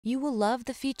You will love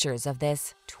the features of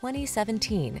this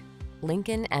 2017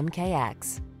 Lincoln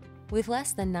MKX. With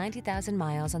less than 90,000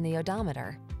 miles on the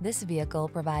odometer, this vehicle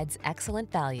provides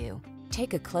excellent value.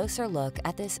 Take a closer look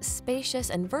at this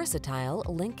spacious and versatile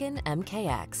Lincoln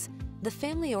MKX, the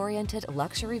family-oriented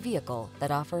luxury vehicle that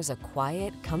offers a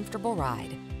quiet, comfortable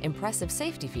ride, impressive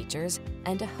safety features,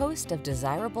 and a host of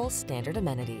desirable standard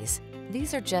amenities.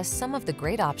 These are just some of the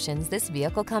great options this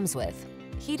vehicle comes with: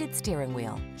 heated steering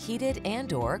wheel, heated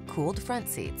and/or cooled front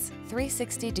seats,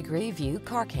 360-degree view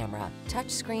car camera,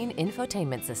 touchscreen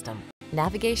infotainment system,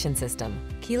 navigation system,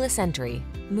 keyless entry,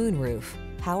 moonroof,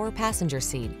 power passenger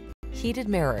seat, heated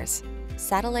mirrors,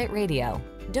 satellite radio.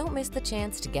 Don't miss the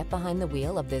chance to get behind the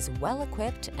wheel of this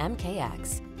well-equipped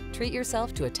MKX. Treat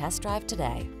yourself to a test drive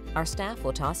today. Our staff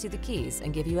will toss you the keys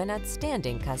and give you an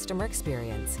outstanding customer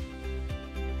experience.